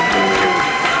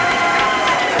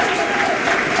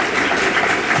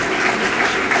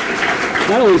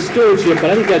 Not only stewardship,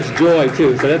 but I think that's joy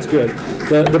too, so that's good.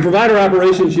 The Provider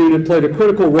Operations Unit played a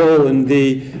critical role in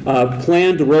the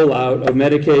planned rollout of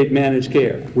Medicaid managed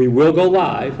care. We will go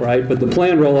live, right, but the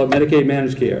planned rollout of Medicaid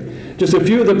managed care. Just a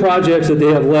few of the projects that they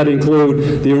have led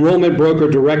include the enrollment broker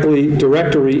directory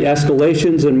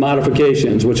escalations and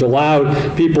modifications, which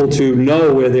allowed people to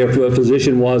know where their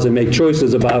physician was and make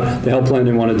choices about the health plan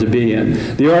they wanted to be in.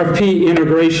 The RFP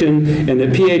integration and the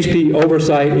PHP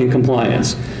oversight and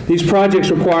compliance. These projects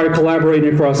require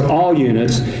collaborating across all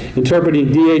units, interpreting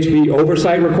DHB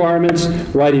oversight requirements,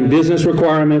 writing business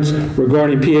requirements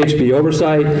regarding PHP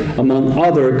oversight, among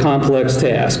other complex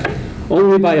tasks.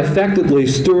 Only by effectively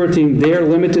stewarding their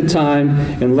limited time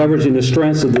and leveraging the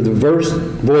strengths of the diverse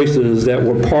voices that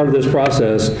were part of this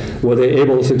process were they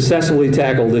able to successfully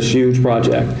tackle this huge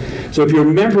project. So if you're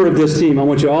a member of this team, I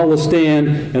want you all to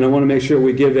stand, and I want to make sure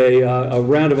we give a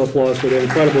round of applause for their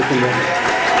incredible commitment.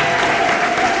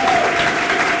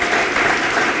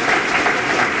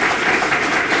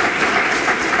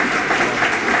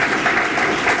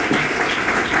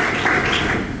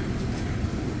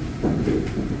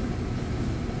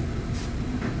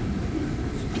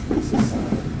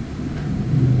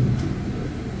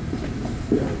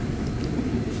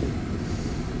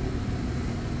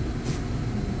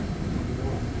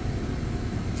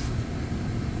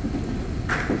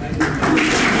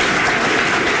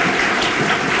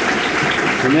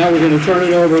 And now we're going to turn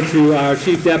it over to our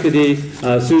Chief Deputy,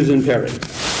 Susan Perry.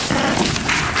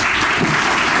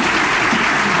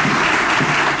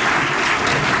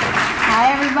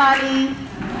 Hi, everybody.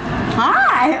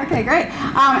 Hi. Okay, great.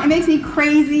 It makes me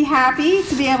crazy happy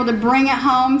to be able to bring it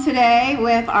home today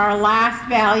with our last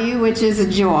value, which is a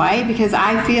joy, because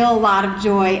I feel a lot of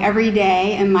joy every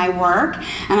day in my work,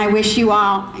 and I wish you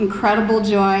all incredible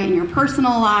joy in your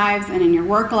personal lives and in your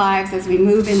work lives as we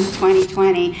move into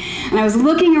 2020. And I was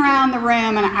looking around the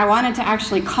room, and I wanted to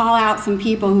actually call out some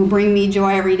people who bring me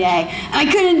joy every day, and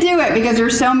I couldn't do it because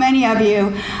there's so many of you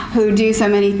who do so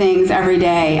many things every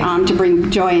day to bring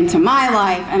joy into my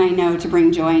life, and I know to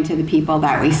bring joy into the people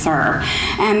that we serve.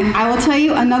 And I will tell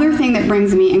you, another thing that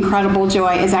brings me incredible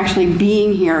joy is actually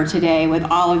being here today with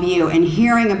all of you and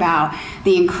hearing about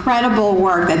the incredible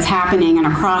work that's happening and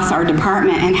across our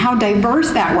department and how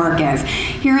diverse that work is.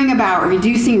 Hearing about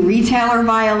reducing retailer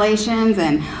violations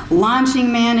and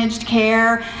launching managed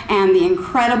care and the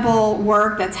incredible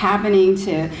work that's happening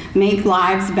to make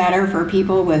lives better for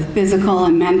people with physical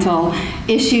and mental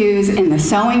issues in the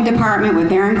sewing department with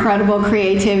their incredible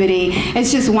creativity.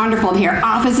 It's just wonderful to hear.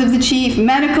 Office of the Chief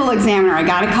Medical Examiner, I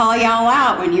gotta call y'all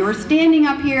out. When you were standing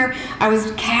up here, I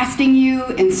was casting you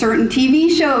in certain TV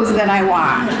shows that I watch.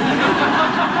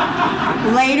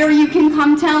 Later you can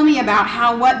come tell me about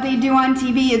how what they do on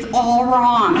TV is all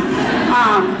wrong.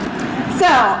 So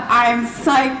I'm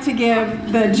psyched to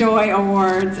give the Joy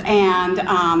Awards, and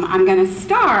I'm going to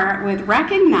start with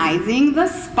recognizing the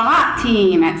SPOT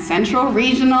team at Central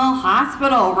Regional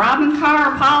Hospital. Robin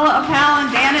Carr, Paula Appel,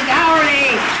 and Dana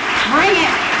Dougherty. Bring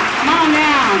it. Come on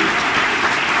down.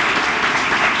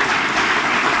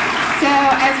 So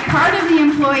as part of the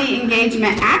Employee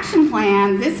Engagement Action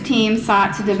Plan, this team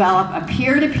sought to develop a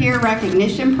peer-to-peer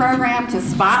recognition program to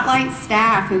spotlight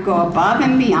staff who go above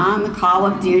and beyond the call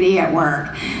of duty at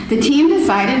work. The team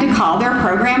decided to call their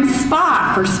program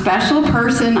SPOT for Special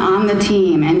Person on the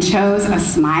Team and chose a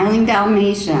smiling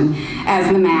Dalmatian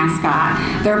as the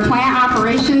mascot. Their plant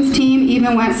operations team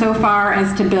even went so far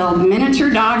as to build miniature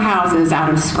dog houses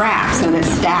out of scrap so that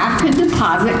staff could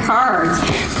deposit cards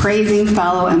praising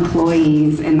fellow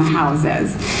employees in the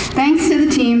houses. Thanks to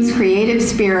the team's creative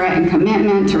spirit and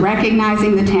commitment to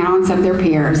recognizing the talents of their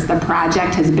peers, the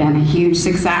project has been a huge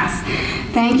success.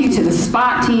 Thank you to the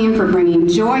SPOT team for bringing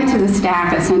joy to the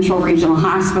staff at Central Regional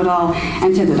Hospital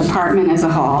and to the department as a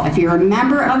whole. If you're a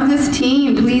member of this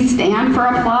team, please stand for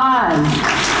applause.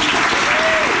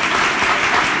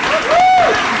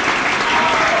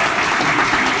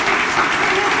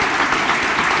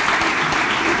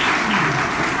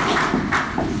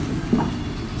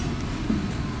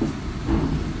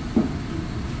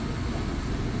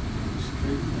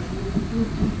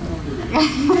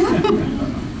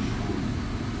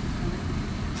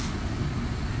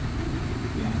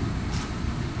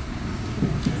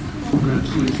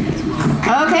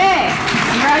 Okay,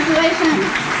 congratulations,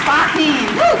 SPOT team.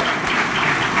 Woo!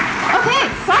 Okay,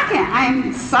 second, I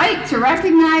am psyched to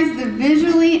recognize the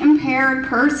Visually Impaired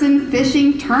Person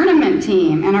Fishing Tournament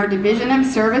team and our Division of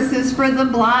Services for the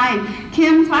Blind.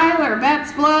 Kim Tyler,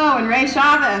 Betts Blow, and Ray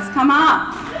Chavez, come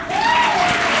up.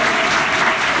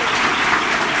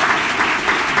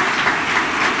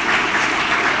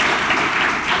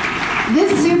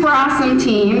 This super awesome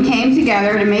team came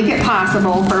together to make it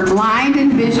possible for blind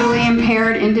and visually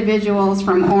impaired individuals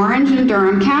from Orange and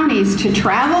Durham counties to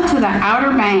travel to the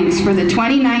Outer Banks for the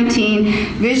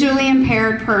 2019 Visually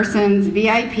Impaired Persons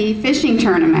VIP Fishing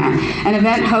Tournament, an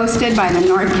event hosted by the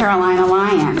North Carolina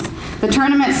Lions. The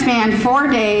tournament spanned 4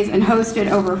 days and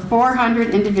hosted over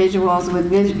 400 individuals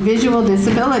with visual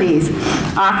disabilities,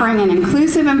 offering an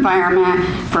inclusive environment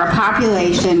for a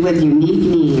population with unique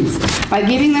needs. By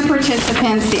giving the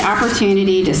participants the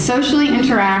opportunity to socially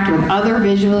interact with other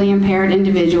visually impaired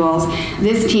individuals,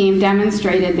 this team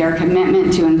demonstrated their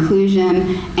commitment to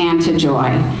inclusion and to joy.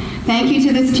 Thank you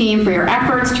to this team for your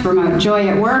efforts to promote joy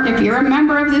at work. If you're a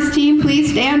member of this team,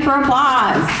 please stand for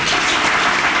applause.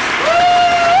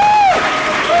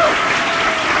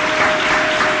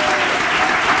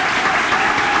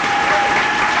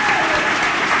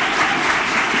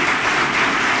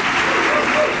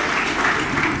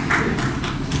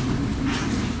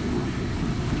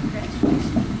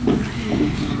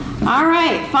 All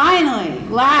right, finally,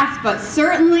 last but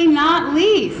certainly not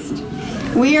least,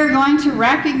 we are going to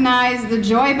recognize the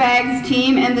Joy Bags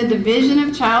team in the Division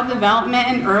of Child Development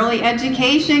and Early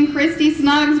Education. Christy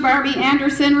Snuggs, Barbie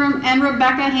Anderson, and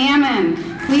Rebecca Hammond.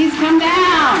 Please come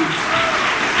down.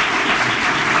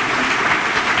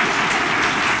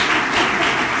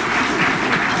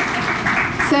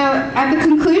 So at the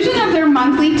conclusion of their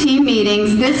monthly team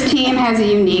meetings, this team has a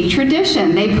unique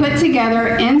tradition. They put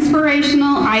together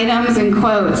inspirational items and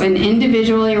quotes in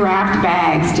individually wrapped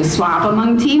bags to swap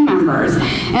among team members.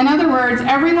 In other words,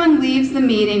 everyone leaves the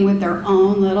meeting with their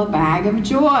own little bag of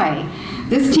joy.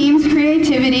 This team's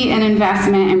creativity and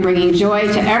investment in bringing joy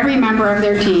to every member of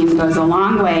their team goes a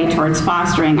long way towards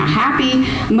fostering a happy,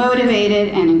 motivated,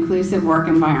 and inclusive work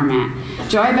environment.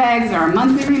 Joy Bags are a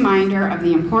monthly reminder of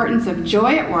the importance of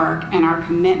joy at work and our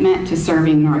commitment to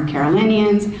serving North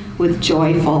Carolinians with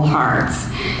joyful hearts.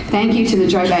 Thank you to the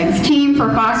Joy Bags team for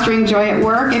fostering joy at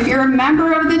work. If you're a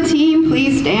member of the team,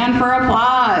 please stand for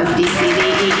applause.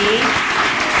 DCDEE.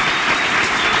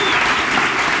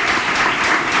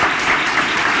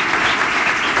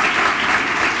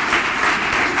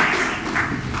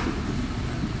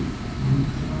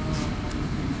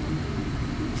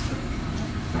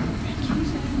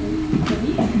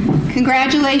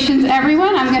 Congratulations,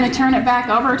 everyone. I'm going to turn it back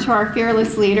over to our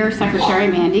fearless leader, Secretary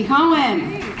Mandy Cohen.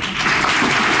 Okay.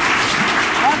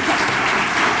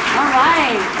 All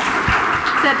right.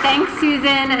 So thanks,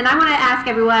 Susan. And I want to ask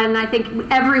everyone, I think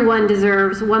everyone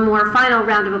deserves one more final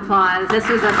round of applause. This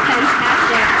was a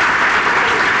fantastic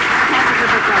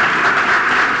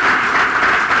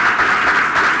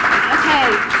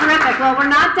Terrific. Well, we're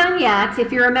not done yet.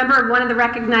 If you're a member of one of the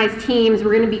recognized teams,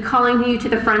 we're going to be calling you to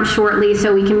the front shortly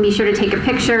so we can be sure to take a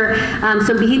picture.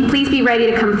 Please be ready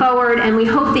to come forward, and we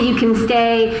hope that you can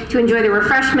stay to enjoy the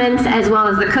refreshments as well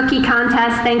as the cookie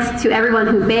contest. Thanks to everyone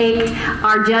who baked.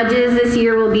 Our judges this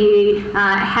year will be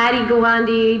Hattie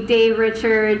Gawandi, Dave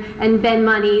Richard, and Ben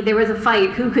Money. There was a fight.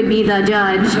 Who could be the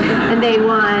judge? And they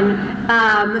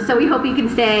won. So we hope you can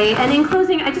stay. And in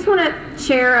closing, I just want to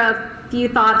share a few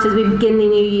thoughts as we begin the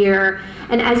new year.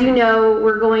 And as you know,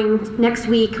 next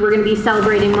week, we're going to be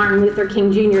celebrating Martin Luther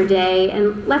King Jr. Day.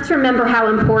 And let's remember how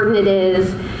important it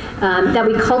is that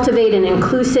we cultivate an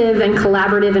inclusive and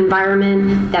collaborative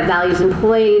environment that values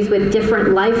employees with different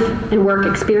life and work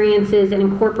experiences and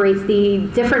incorporates the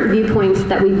different viewpoints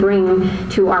that we bring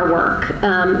to our work.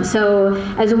 So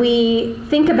as we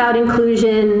think about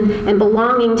inclusion and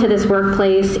belonging to this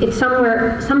workplace, it's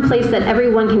someplace that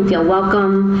everyone can feel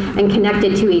welcome and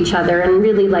connected to each other and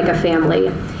really like a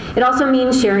family. It also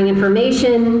means sharing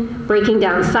information, breaking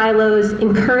down silos,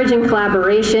 encouraging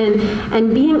collaboration,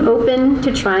 and being open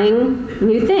to trying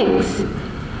new things.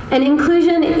 And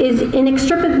inclusion is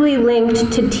inextricably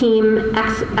linked to team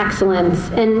excellence.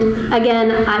 And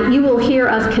again, you will hear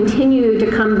us continue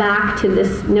to come back to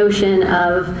this notion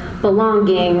of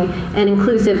belonging and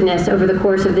inclusiveness over the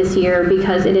course of this year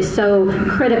because it is so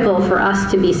critical for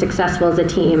us to be successful as a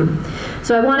team.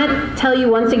 So I want to tell you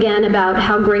once again about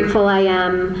how grateful I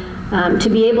am to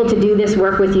be able to do this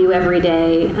work with you every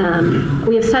day.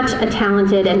 We have such a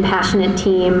talented and passionate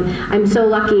team. I'm so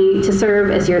lucky to serve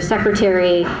as your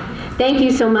secretary. Thank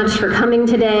you so much for coming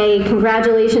today.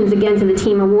 Congratulations again to the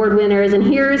team award winners, and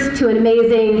here's to an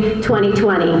amazing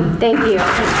 2020. Thank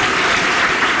you.